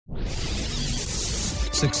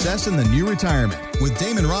Success in the New Retirement with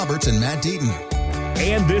Damon Roberts and Matt Deaton.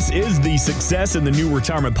 And this is the Success in the New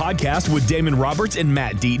Retirement podcast with Damon Roberts and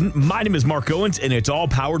Matt Deaton. My name is Mark Owens, and it's all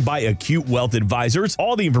powered by Acute Wealth Advisors.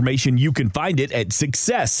 All the information, you can find it at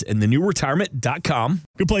successinthenewretirement.com.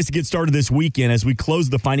 Good place to get started this weekend as we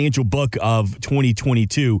close the financial book of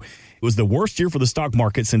 2022. It was the worst year for the stock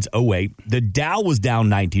market since 2008. The Dow was down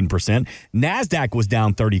 19%. NASDAQ was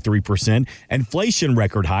down 33%. Inflation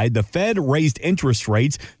record high. The Fed raised interest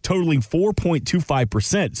rates totaling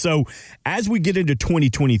 4.25%. So as we get into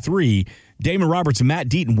 2023, Damon Roberts and Matt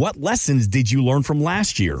Deaton, what lessons did you learn from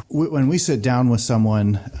last year? When we sit down with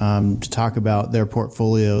someone to talk about their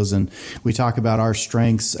portfolios, and we talk about our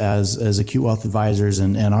strengths as Acute Wealth Advisors,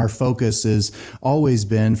 and our focus has always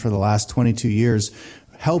been for the last 22 years,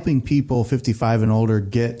 helping people 55 and older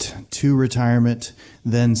get to retirement,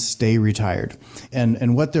 then stay retired.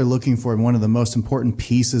 And what they're looking for, and one of the most important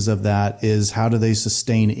pieces of that, is how do they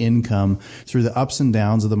sustain income through the ups and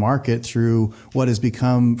downs of the market, through what has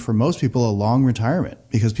become, for most people, a long retirement,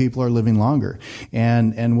 because people are living longer.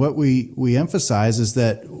 And what we emphasize is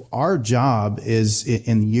that our job is,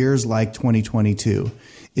 in years like 2022,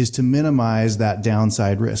 is to minimize that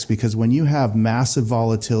downside risk, because when you have massive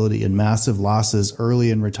volatility and massive losses early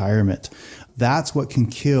in retirement, that's what can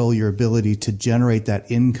kill your ability to generate that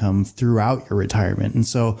income throughout your retirement. And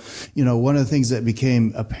so, one of the things that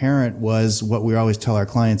became apparent was what we always tell our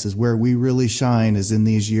clients is where we really shine is in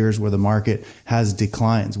these years where the market has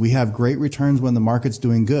declines. We have great returns when the market's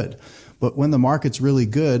doing good. But when the market's really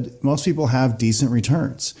good, most people have decent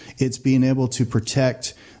returns. It's being able to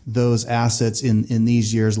protect those assets in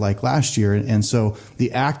these years like last year. And so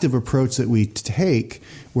the active approach that we take,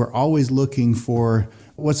 we're always looking for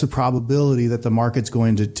what's the probability that the market's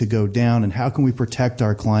going to go down, and how can we protect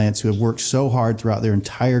our clients who have worked so hard throughout their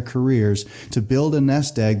entire careers to build a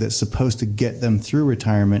nest egg that's supposed to get them through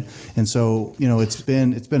retirement. And so, it's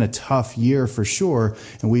been a tough year for sure,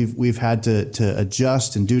 and we've had to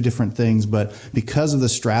adjust and do different things, but because of the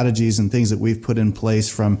strategies and things that we've put in place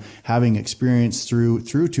from having experience through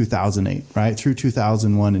 2008, right, through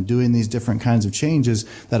 2001, and doing these different kinds of changes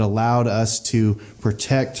that allowed us to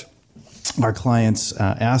protect our clients'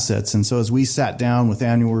 assets. And so as we sat down with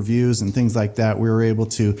annual reviews and things like that, we were able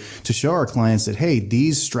to show our clients that, hey,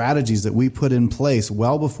 these strategies that we put in place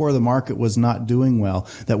well before the market was not doing well,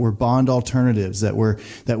 that were bond alternatives, that were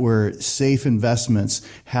safe investments,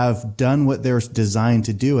 have done what they're designed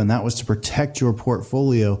to do. And that was to protect your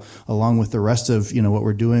portfolio along with the rest of, what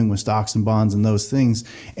we're doing with stocks and bonds and those things,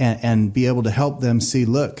 and be able to help them see,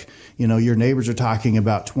 look, your neighbors are talking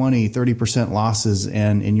about 20, 30% losses,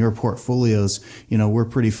 and in your portfolios, we're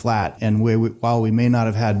pretty flat. And while we may not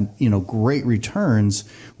have had, great returns,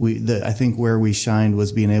 I think where we shined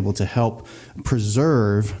was being able to help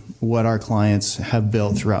preserve what our clients have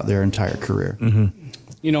built throughout their entire career.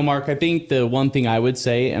 Mm-hmm. Mark, I think the one thing I would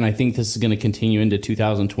say, and I think this is going to continue into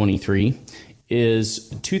 2023, is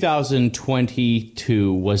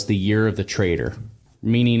 2022 was the year of the trader.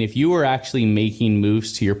 Meaning if you were actually making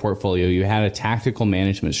moves to your portfolio, you had a tactical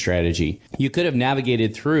management strategy, you could have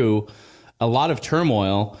navigated through a lot of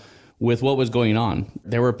turmoil with what was going on.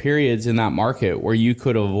 There were periods in that market where you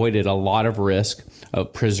could have avoided a lot of risk,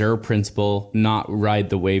 preserve principal, not ride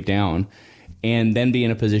the wave down, and then be in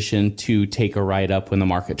a position to take a ride up when the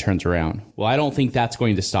market turns around. Well, I don't think that's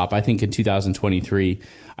going to stop. I think in 2023,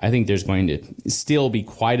 I think there's going to still be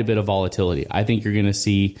quite a bit of volatility. I think you're going to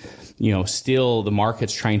see still the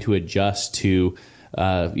market's trying to adjust to,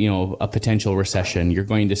 a potential recession. You're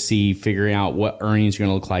going to see figuring out what earnings are going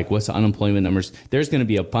to look like, what's the unemployment numbers. There's going to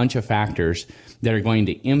be a bunch of factors that are going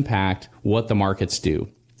to impact what the markets do.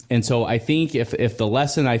 And so I think if the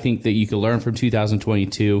lesson I think that you can learn from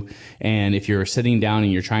 2022, and if you're sitting down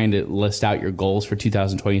and you're trying to list out your goals for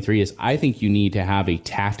 2023, is I think you need to have a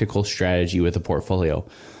tactical strategy with a portfolio.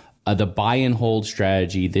 The buy and hold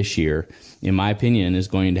strategy this year, in my opinion, is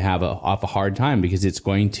going to have a hard time because it's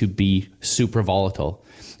going to be super volatile.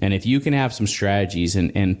 And if you can have some strategies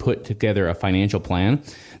and put together a financial plan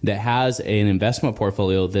that has an investment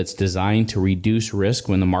portfolio that's designed to reduce risk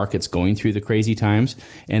when the market's going through the crazy times,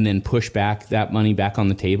 and then push back that money back on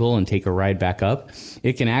the table and take a ride back up,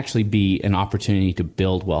 it can actually be an opportunity to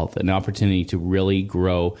build wealth, an opportunity to really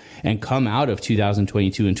grow and come out of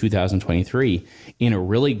 2022 and 2023 in a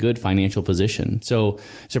really good financial position. So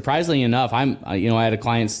surprisingly enough, I had a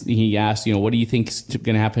client, he asked, what do you think is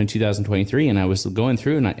going to happen in 2023? And I was going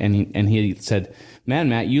through and he said, man,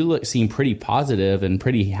 Matt, you seem pretty positive and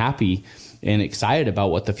pretty happy and excited about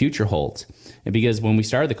what the future holds. And because when we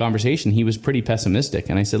started the conversation, he was pretty pessimistic.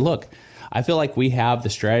 And I said, look, I feel like we have the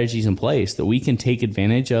strategies in place that we can take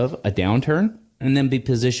advantage of a downturn and then be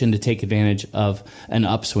positioned to take advantage of an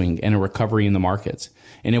upswing and a recovery in the markets.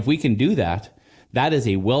 And if we can do that, that is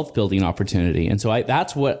a wealth building opportunity. And so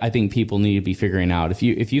that's what I think people need to be figuring out. If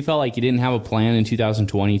you felt like you didn't have a plan in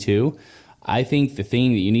 2022, I think the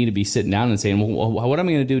thing that you need to be sitting down and saying, well, what am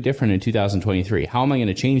I going to do different in 2023? How am I going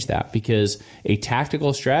to change that? Because a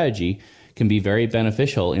tactical strategy can be very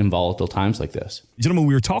beneficial in volatile times like this. Gentlemen,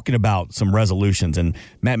 we were talking about some resolutions, and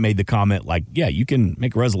Matt made the comment like, yeah, you can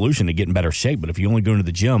make a resolution to get in better shape, but if you only go to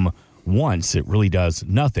the gym once, it really does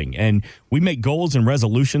nothing. And we make goals and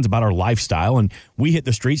resolutions about our lifestyle, and we hit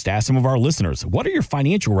the streets to ask some of our listeners, what are your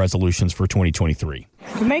financial resolutions for 2023?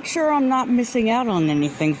 To make sure I'm not missing out on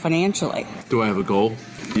anything financially. Do I have a goal?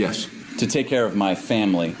 Yes. To take care of my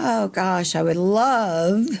family. Oh, gosh, I would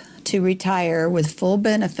love to retire with full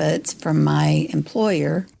benefits from my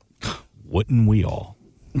employer. Wouldn't we all?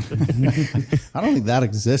 I don't think that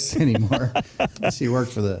exists anymore. Unless you work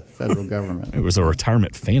for the federal government. It was a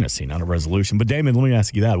retirement fantasy, not a resolution. But Damon, let me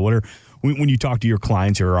ask you that. When you talk to your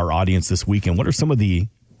clients or our audience this weekend, what are some of the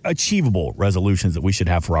achievable resolutions that we should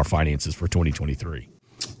have for our finances for 2023?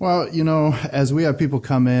 Well, as we have people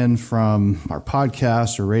come in from our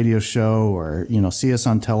podcast or radio show or, see us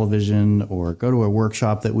on television or go to a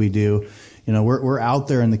workshop that we do, we're out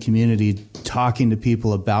there in the community talking to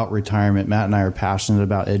people about retirement. Matt and I are passionate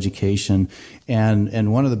about education.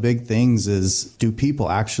 And one of the big things is, do people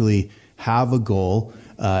actually have a goal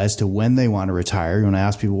as to when they want to retire? When I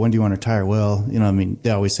ask people, when do you want to retire? Well,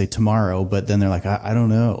 they always say tomorrow, but then they're like, I don't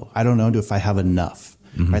know. I don't know if I have enough.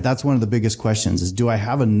 Mm-hmm. Right. That's one of the biggest questions is, do I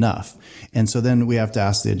have enough? And so then we have to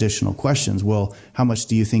ask the additional questions. Well, how much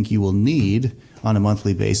do you think you will need on a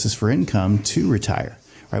monthly basis for income to retire?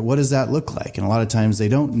 Right. What does that look like? And a lot of times they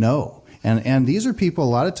don't know. And these are people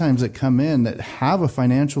a lot of times that come in that have a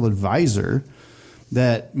financial advisor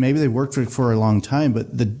that maybe they've worked with for a long time, but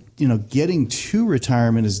getting to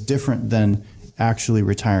retirement is different than actually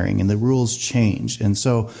retiring, and the rules change. And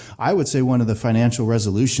so I would say one of the financial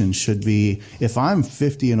resolutions should be, if I'm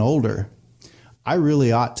 50 and older, I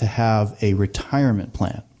really ought to have a retirement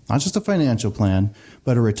plan, not just a financial plan,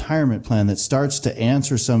 but a retirement plan that starts to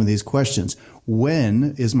answer some of these questions.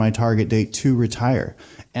 When is my target date to retire?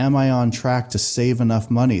 Am I on track to save enough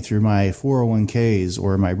money through my 401ks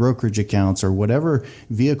or my brokerage accounts or whatever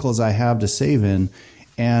vehicles I have to save in?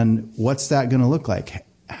 And what's that going to look like?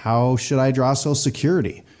 How should I draw Social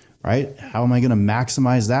Security, right? How am I going to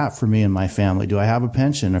maximize that for me and my family? Do I have a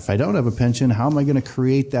pension? If I don't have a pension, how am I going to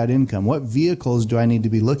create that income? What vehicles do I need to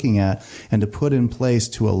be looking at and to put in place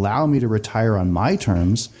to allow me to retire on my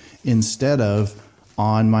terms instead of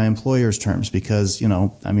on my employer's terms? Because,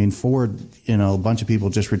 Ford, a bunch of people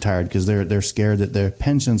just retired because they're scared that their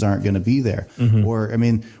pensions aren't going to be there. Mm-hmm. Or,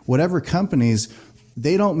 whatever companies,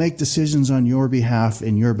 they don't make decisions on your behalf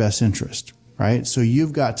in your best interest. Right. So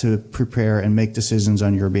you've got to prepare and make decisions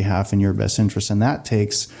on your behalf in your best interest. And that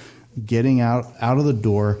takes getting out of the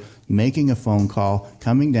door, making a phone call,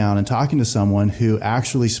 coming down and talking to someone who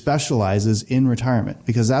actually specializes in retirement,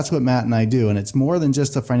 because that's what Matt and I do. And it's more than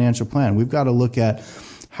just a financial plan. We've got to look at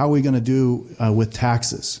how are we going to do with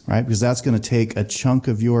taxes, right? Because that's going to take a chunk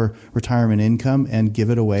of your retirement income and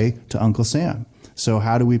give it away to Uncle Sam. So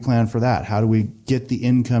how do we plan for that? How do we get the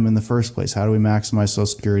income in the first place? How do we maximize Social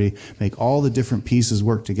Security, make all the different pieces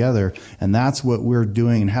work together? And that's what we're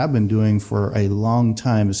doing and have been doing for a long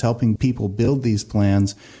time, is helping people build these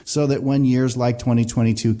plans so that when years like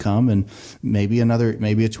 2022 come and maybe a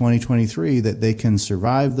 2023, that they can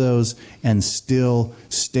survive those and still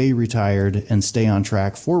stay retired and stay on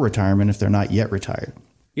track for retirement if they're not yet retired.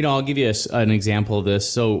 I'll give you an example of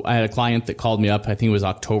this. So I had a client that called me up, I think it was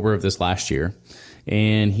October of this last year.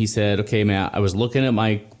 And he said, okay, Matt, I was looking at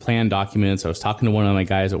my plan documents. I was talking to one of my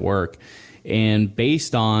guys at work. And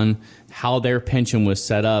based on how their pension was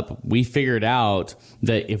set up, we figured out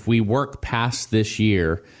that if we work past this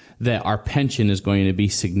year, that our pension is going to be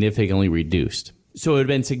significantly reduced. So it had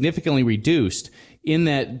been significantly reduced in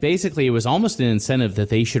that basically it was almost an incentive that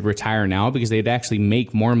they should retire now because they'd actually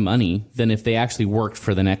make more money than if they actually worked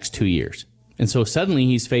for the next 2 years. And so suddenly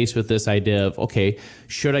he's faced with this idea of, okay,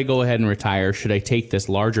 should I go ahead and retire? Should I take this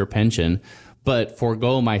larger pension, but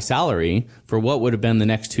forego my salary for what would have been the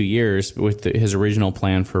next 2 years with his original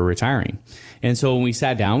plan for retiring? And so when we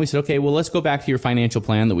sat down, we said, okay, well, let's go back to your financial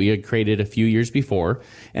plan that we had created a few years before,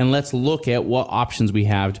 and let's look at what options we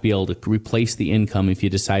have to be able to replace the income if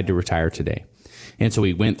you decide to retire today. And so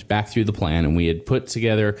we went back through the plan and we had put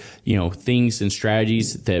together, things and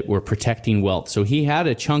strategies that were protecting wealth. So he had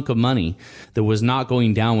a chunk of money that was not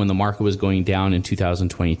going down when the market was going down in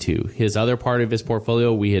 2022. His other part of his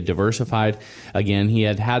portfolio, we had diversified. Again, he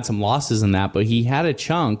had some losses in that, but he had a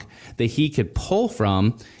chunk that he could pull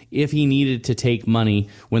from if he needed to take money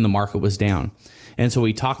when the market was down. And so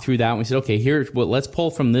we talked through that and we said, okay, let's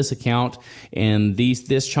pull from this account and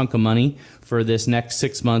this chunk of money for this next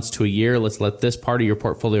 6 months to a year. Let's let this part of your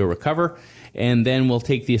portfolio recover. And then we'll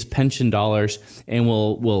take these pension dollars and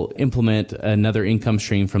we'll implement another income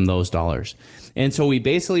stream from those dollars. And so we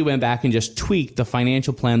basically went back and just tweaked the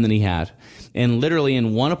financial plan that he had. And literally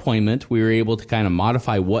in one appointment, we were able to kind of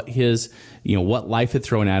modify what what life had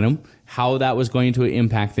thrown at him, how that was going to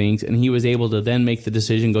impact things. And he was able to then make the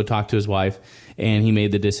decision, go talk to his wife, and he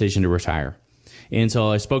made the decision to retire. And so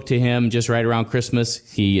I spoke to him just right around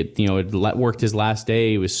Christmas. He had worked his last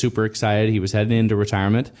day. He was super excited. He was heading into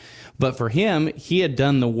retirement. But for him, he had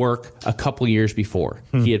done the work a couple years before.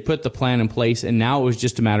 He had put the plan in place, and now it was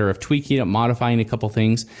just a matter of tweaking it, modifying a couple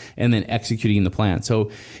things, and then executing the plan. So,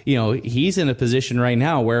 he's in a position right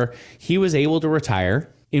now where he was able to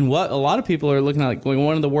retire in what a lot of people are looking at like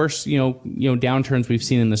one of the worst, downturns we've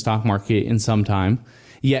seen in the stock market in some time.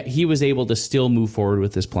 Yet he was able to still move forward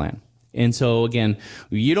with this plan. And so again,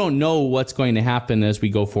 you don't know what's going to happen as we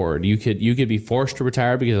go forward. You could be forced to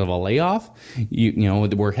retire because of a layoff.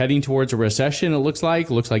 We're heading towards a recession. It looks like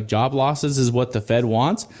job losses is what the Fed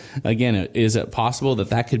wants. Again, is it possible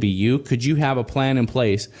that could be you? Could you have a plan in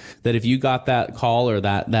place that if you got that call or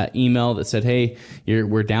that email that said, hey,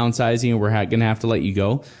 we're downsizing and we're going to have to let you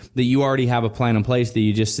go, that you already have a plan in place that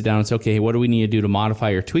you just sit down and say, okay, what do we need to do to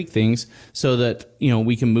modify or tweak things so that,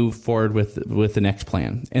 we can move forward with the next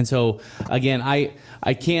plan. And so again,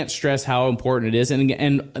 I can't stress how important it is.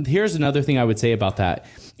 And here's another thing I would say about that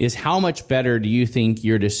is how much better do you think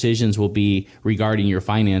your decisions will be regarding your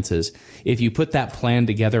finances if you put that plan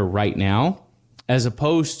together right now, as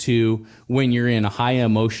opposed to when you're in a high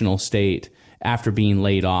emotional state after being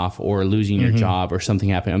laid off or losing your job or something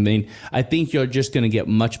happening. I mean, I think you're just going to get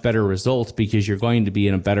much better results because you're going to be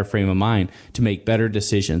in a better frame of mind to make better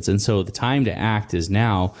decisions. And so the time to act is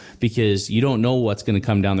now, because you don't know what's going to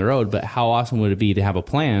come down the road, but how awesome would it be to have a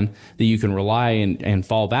plan that you can rely and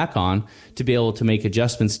fall back on to be able to make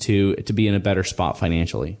adjustments to be in a better spot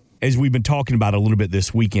financially. As we've been talking about a little bit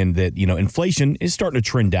this weekend, that, inflation is starting to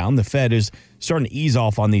trend down. The Fed is starting to ease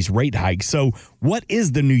off on these rate hikes. So what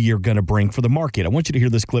is the new year going to bring for the market? I want you to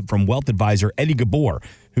hear this clip from wealth advisor Eddie Gabor,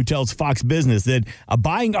 who tells Fox Business that a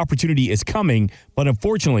buying opportunity is coming, but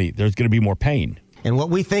unfortunately, there's going to be more pain. And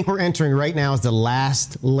what we think we're entering right now is the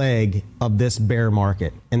last leg of this bear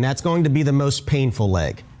market. And that's going to be the most painful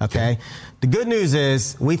leg, okay? The good news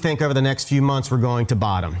is we think over the next few months we're going to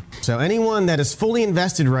bottom. So anyone that is fully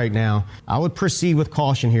invested right now, I would proceed with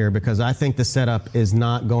caution here because I think the setup is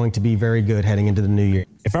not going to be very good heading into the new year.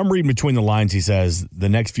 If I'm reading between the lines, he says the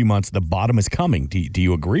next few months the bottom is coming. Do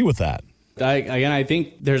you agree with that? I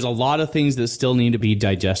think there's a lot of things that still need to be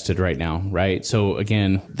digested right now, right? So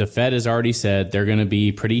again, the Fed has already said they're going to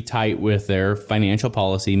be pretty tight with their financial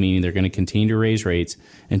policy, meaning they're going to continue to raise rates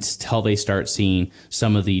until they start seeing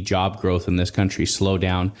some of the job growth in this country slow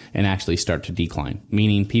down and actually start to decline,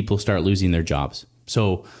 meaning people start losing their jobs.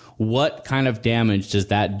 So what kind of damage does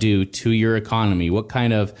that do to your economy? What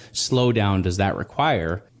kind of slowdown does that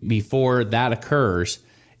require before that occurs?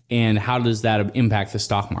 And how does that impact the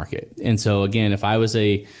stock market? And so again, if I was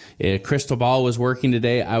a crystal ball was working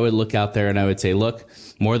today, I would look out there and I would say, look,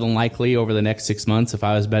 more than likely over the next 6 months, if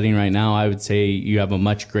I was betting right now, I would say you have a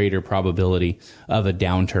much greater probability of a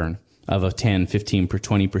downturn, of a 10, 15,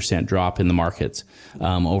 20% drop in the markets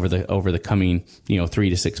over the coming 3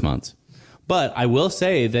 to 6 months. But I will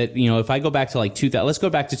say that, if I go back to let's go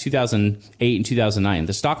back to 2008 and 2009,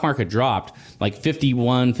 the stock market dropped like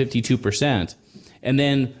 51, 52%. And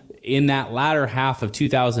then in that latter half of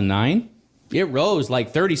 2009, it rose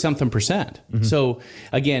like 30-something%. Mm-hmm. So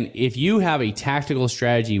again, if you have a tactical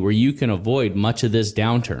strategy where you can avoid much of this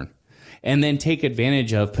downturn and then take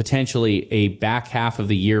advantage of potentially a back half of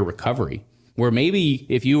the year recovery, where maybe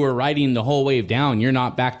if you were riding the whole wave down, you're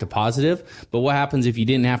not back to positive. But what happens if you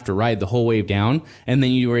didn't have to ride the whole wave down and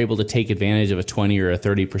then you were able to take advantage of a 20 or a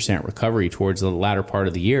 30% recovery towards the latter part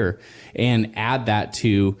of the year and add that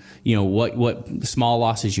to, what small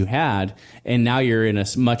losses you had. And now you're in a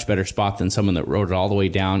much better spot than someone that rode it all the way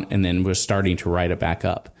down and then was starting to ride it back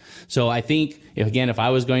up. So I think, if I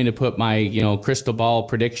was going to put my, crystal ball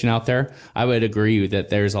prediction out there, I would agree that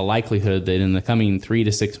there's a likelihood that in the coming 3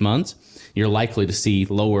 to 6 months, you're likely to see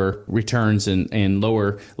lower returns and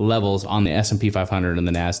lower levels on the S&P 500 and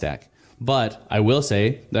the NASDAQ. But I will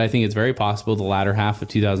say that I think it's very possible the latter half of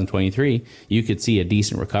 2023, you could see a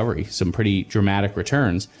decent recovery, some pretty dramatic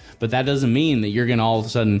returns. But that doesn't mean that you're going to all of a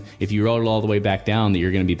sudden, if you roll it all the way back down, that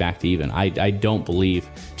you're going to be back to even. I don't believe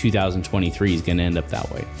 2023 is going to end up that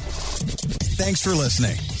way. Thanks for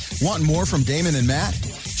listening. Want more from Damon and Matt?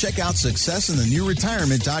 Check out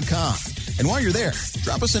successinthenewretirement.com. And while you're there,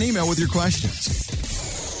 drop us an email with your questions.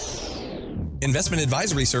 Investment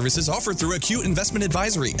advisory services offered through Acute Investment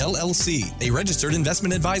Advisory, LLC, a registered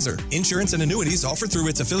investment advisor. Insurance and annuities offered through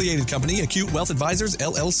its affiliated company, Acute Wealth Advisors,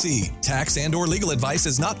 LLC. Tax and or legal advice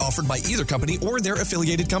is not offered by either company or their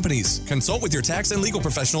affiliated companies. Consult with your tax and legal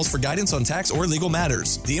professionals for guidance on tax or legal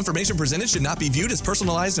matters. The information presented should not be viewed as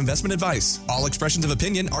personalized investment advice. All expressions of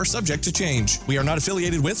opinion are subject to change. We are not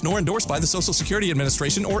affiliated with nor endorsed by the Social Security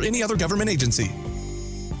Administration or any other government agency.